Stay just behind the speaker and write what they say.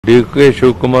ಡಿ.ಕೆ.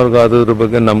 ಶಿವಕುಮಾರ್ಗೆ ಆದದ್ರ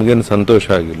ಬಗ್ಗೆ ನಮಗೇನು ಸಂತೋಷ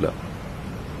ಆಗಿಲ್ಲ.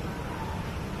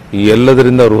 ಈ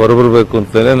ಎಲ್ಲದರಿಂದ ಅವ್ರು ಹೊರಬರಬೇಕು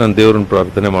ಅಂತಲೇ ನಾನು ದೇವರನ್ನ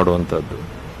ಪ್ರಾರ್ಥನೆ ಮಾಡುವಂಥದ್ದು.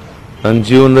 ನನ್ನ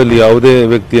ಜೀವನದಲ್ಲಿ ಯಾವುದೇ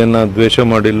ವ್ಯಕ್ತಿಯನ್ನ ದ್ವೇಷ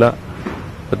ಮಾಡಿಲ್ಲ,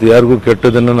 ಅದು ಯಾರಿಗೂ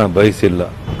ಕೆಟ್ಟದನ್ನು ನಾನು ಬಯಸಿಲ್ಲ.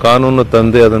 ಕಾನೂನು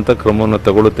ತಂದೆ ಆದಂಥ ಕ್ರಮವನ್ನು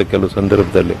ತಗೊಳುತ್ತೆ ಕೆಲವು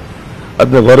ಸಂದರ್ಭದಲ್ಲಿ.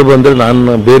 ಅದನ್ನ ಹೊರಬಂದರೆ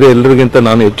ನಾನು ಬೇರೆ ಎಲ್ಲರಿಗಿಂತ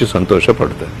ನಾನು ಹೆಚ್ಚು ಸಂತೋಷ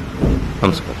ಪಡ್ತೇನೆ.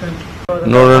 ನಮಸ್ಕಾರ.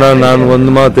 ನೋಡೋಣ, ನಾನು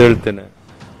ಒಂದು ಮಾತು ಹೇಳ್ತೇನೆ.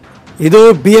 ಇದು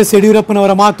BS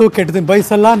ಯಡಿಯೂರಪ್ಪನವರ ಮಾತು. ಕೆಟ್ಟದನ್ನು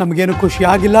ಬಯಸಲ್ಲ, ನಮಗೇನು ಖುಷಿ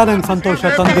ಆಗಿಲ್ಲ, ನನಗೆ ಸಂತೋಷ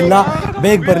ತಂದಿಲ್ಲ,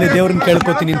 ಬೇಗ ಬರಲಿ ದೇವ್ರನ್ನ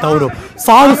ಕೇಳ್ಕೊತೀನಿ ಅಂತ ಅವರು.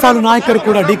 ಸಾಲು ನಾಯಕರು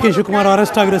ಕೂಡ ಡಿ.ಕೆ. ಶಿವಕುಮಾರ್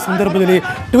ಅರೆಸ್ಟ್ ಆಗಿರೋ ಸಂದರ್ಭದಲ್ಲಿ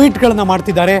ಟ್ವೀಟ್ಗಳನ್ನು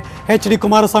ಮಾಡ್ತಿದ್ದಾರೆ. H.D.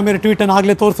 ಕುಮಾರಸ್ವಾಮಿ ಅವರ ಟ್ವೀಟ್ ಅನ್ನು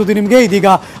ಆಗಲೇ ತೋರಿಸೋದು ನಿಮಗೆ. ಇದೀಗ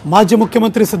ಮಾಜಿ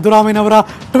ಮುಖ್ಯಮಂತ್ರಿ ಸಿದ್ದರಾಮಯ್ಯನವರ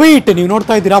ಟ್ವೀಟ್ ನೀವು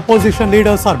ನೋಡ್ತಾ ಇದ್ದೀರಾ. Opposition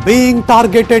leaders are being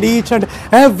targeted each and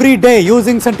every day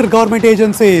using central government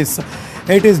agencies.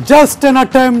 It is just an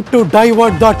attempt to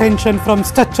divert the attention from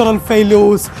structural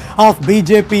failures of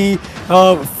BJP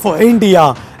for India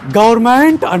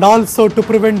government and also to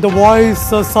prevent the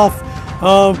voices of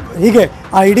ಹೀಗೆ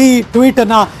ಆ ಇಡೀ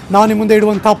ಟ್ವೀಟನ್ನು ನಾವು ನಿಮ್ಮ ಮುಂದೆ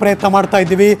ಇಡುವಂಥ ಪ್ರಯತ್ನ ಮಾಡ್ತಾ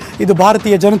ಇದ್ದೀವಿ. ಇದು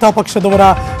ಭಾರತೀಯ ಜನತಾ ಪಕ್ಷದವರ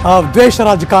ದ್ವೇಷ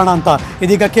ರಾಜಕಾರಣ ಅಂತ.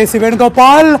 ಇದೀಗ ಕೆ.ಸಿ.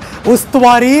 ವೇಣುಗೋಪಾಲ್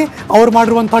ಉಸ್ತುವಾರಿ ಅವರು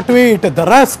ಮಾಡಿರುವಂಥ tweet, the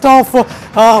rest of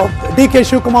DK.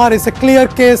 Shivakumar is A clear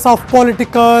case of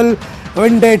political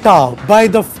vendetta by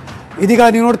the. ಇದೀಗ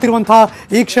ನೀವು ನೋಡ್ತಿರುವಂತಹ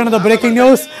ಈ ಕ್ಷಣದ ಬ್ರೇಕಿಂಗ್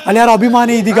ನ್ಯೂಸ್. ಅಲ್ಲಿ ಯಾರೋ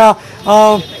ಅಭಿಮಾನಿ ಇದೀಗ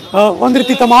ಒಂದು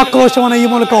ರೀತಿ ತಮ್ಮ ಆಕ್ರೋಶವನ್ನು ಈ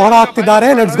ಮೂಲಕ ಹೊರ ಹಾಕ್ತಿದ್ದಾರೆ.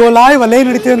 Let's go live. ಅಲ್ಲೇ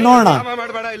ನಡೀತಿದೆ ನೋಡೋಣ.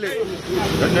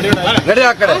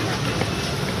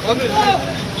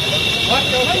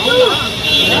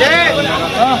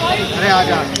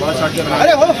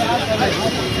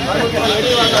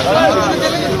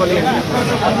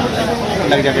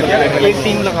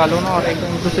 टीम लगा लो ना और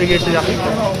एकदम दूसरे गेट से जाके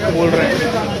बोल रहे हैं.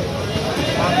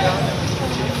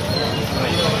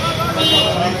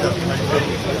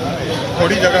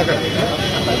 थोड़ी जगह कर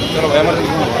चलो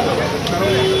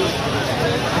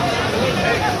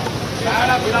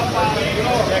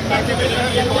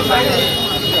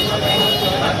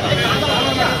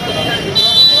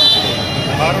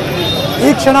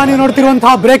ಈ ಕ್ಷಣ ನೀವು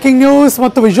ನೋಡ್ತಿರುವಂತಹ ಬ್ರೇಕಿಂಗ್ ನ್ಯೂಸ್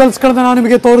ಮತ್ತು ವಿಜುವಲ್ಸ್ಗಳನ್ನ ನಾವು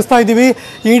ನಿಮಗೆ ತೋರಿಸ್ತಾ ಇದ್ದೀವಿ.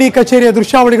 ಇಡಿ ಕಚೇರಿಯ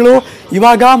ದೃಶ್ಯಾವಳಿಗಳು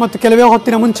ಇವಾಗ ಮತ್ತು ಕೆಲವೇ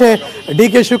ಹೊತ್ತಿನ ಮುಂಚೆ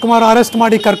ಡಿ.ಕೆ. ಶಿವಕುಮಾರ್ ಅರೆಸ್ಟ್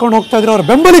ಮಾಡಿ ಕರ್ಕೊಂಡು ಹೋಗ್ತಾ ಇದ್ರು. ಅವರ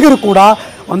ಬೆಂಬಲಿಗರು ಕೂಡ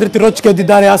ಒಂದು ರೀತಿ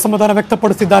ರೊಚ್ಚಿಗೆದ್ದಿದ್ದಾರೆ, ಅಸಮಾಧಾನ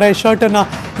ವ್ಯಕ್ತಪಡಿಸಿದ್ದಾರೆ. ಶರ್ಟ್ ಅನ್ನ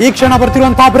ಈ ಕ್ಷಣ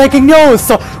ಬರ್ತಿರುವಂತಹ ಬ್ರೇಕಿಂಗ್ ನ್ಯೂಸ್.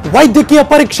 ವೈದ್ಯಕೀಯ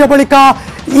ಪರೀಕ್ಷೆ ಬಳಿಕ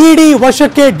ಇಡಿ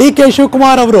ವಶಕ್ಕೆ ಡಿ.ಕೆ.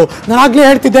 ಶಿವಕುಮಾರ್ ಅವರು. ನಾನು ಆಗ್ಲೇ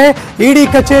ಹೇಳ್ತಿದ್ದೆ, ಇಡಿ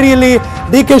ಕಚೇರಿಯಲ್ಲಿ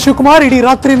ಡಿ.ಕೆ. ಶಿವಕುಮಾರ್ ಇಡೀ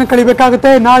ರಾತ್ರಿಯನ್ನು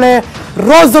ಕಳಿಬೇಕಾಗುತ್ತೆ. ನಾಳೆ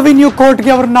ರೋಸ್ ಅವೆನ್ಯೂ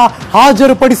ಕೋರ್ಟ್ಗೆ ಅವರನ್ನ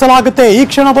ಹಾಜರುಪಡಿಸಲಾಗುತ್ತೆ. ಈ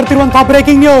ಕ್ಷಣ ಬರ್ತಿರುವಂತಹ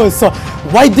ಬ್ರೇಕಿಂಗ್ ನ್ಯೂಸ್.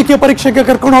 ವೈದ್ಯಕೀಯ ಪರೀಕ್ಷೆಗೆ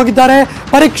ಕರ್ಕೊಂಡು ಹೋಗಿದ್ದಾರೆ.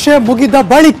 ಪರೀಕ್ಷೆ ಮುಗಿದ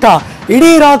ಬಳಿಕ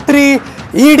ಇಡೀ ರಾತ್ರಿ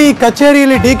ಇಡಿ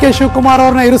ಕಚೇರಿಯಲ್ಲಿ ಡಿ.ಕೆ. ಶಿವಕುಮಾರ್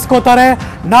ಅವ್ರನ್ನ ಇರಿಸ್ಕೋತಾರೆ.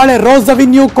 ನಾಳೆ ರೋಸ್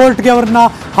ಅವೆನ್ಯೂ ಕೋರ್ಟ್ಗೆ ಅವರನ್ನ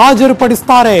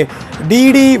ಹಾಜರುಪಡಿಸ್ತಾರೆ. ಡಿ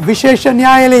ವಿಶೇಷ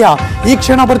ನ್ಯಾಯಾಲಯ. ಈ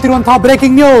ಕ್ಷಣ ಬರ್ತಿರುವಂತಹ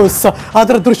ಬ್ರೇಕಿಂಗ್ ನ್ಯೂಸ್.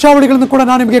 ಅದರ ದೃಶ್ಯಾವಳಿಗಳನ್ನು ಕೂಡ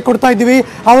ನಾವು ನಿಮಗೆ ಕೊಡ್ತಾ ಇದ್ದೀವಿ.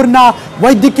 ಅವ್ರನ್ನ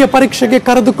ವೈದ್ಯಕೀಯ ಪರೀಕ್ಷೆಗೆ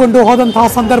ಕರೆದುಕೊಂಡು ಹೋದಂತಹ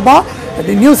ಸಂದರ್ಭ.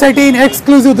 News18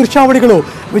 exclusive ದೃಶ್ಯಾವಳಿಗಳು.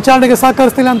 ವಿಚಾರಣೆಗೆ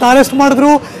ಸಹಕರಿಸ್ತಿಲ್ಲ ಅಂತ ಅರೆಸ್ಟ್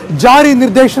ಮಾಡಿದ್ರು. ಜಾರಿ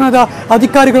ನಿರ್ದೇಶನದ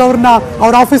ಅಧಿಕಾರಿಗಳು ಅವ್ರನ್ನ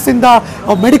ಅವ್ರ ಆಫೀಸಿಂದ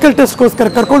ಮೆಡಿಕಲ್ ಟೆಸ್ಟ್ಗೋಸ್ಕರ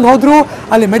ಕರ್ಕೊಂಡು ಹೋದ್ರು.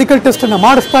 ಅಲ್ಲಿ ಮೆಡಿಕಲ್ ಟೆಸ್ಟ್ ಅನ್ನು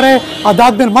ಮಾಡಿಸ್ತಾರೆ.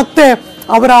 ಅದಾದ್ಮೇಲೆ ಮತ್ತೆ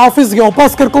ಅವರ ಆಫೀಸ್ಗೆ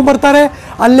ವಾಪಸ್ ಕರ್ಕೊಂಡ್ ಬರ್ತಾರೆ.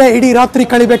 ಅಲ್ಲೇ ಇಡೀ ರಾತ್ರಿ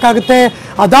ಕಳಿಬೇಕಾಗುತ್ತೆ.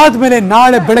 ಅದಾದ್ಮೇಲೆ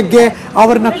ನಾಳೆ ಬೆಳಗ್ಗೆ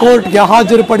ಅವರನ್ನ ಕೋರ್ಟ್ಗೆ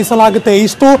ಹಾಜರುಪಡಿಸಲಾಗುತ್ತೆ.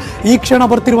 ಇಷ್ಟು ಈ ಕ್ಷಣ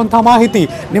ಬರ್ತಿರುವಂತಹ ಮಾಹಿತಿ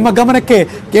ನಿಮ್ಮ ಗಮನಕ್ಕೆ.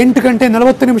 8 ಗಂಟೆ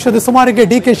 40 ನಿಮಿಷದ ಸುಮಾರಿಗೆ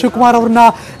ಡಿ.ಕೆ. ಶಿವಕುಮಾರ್ ಅವರನ್ನ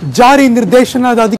ಜಾರಿ ನಿರ್ದೇಶನದ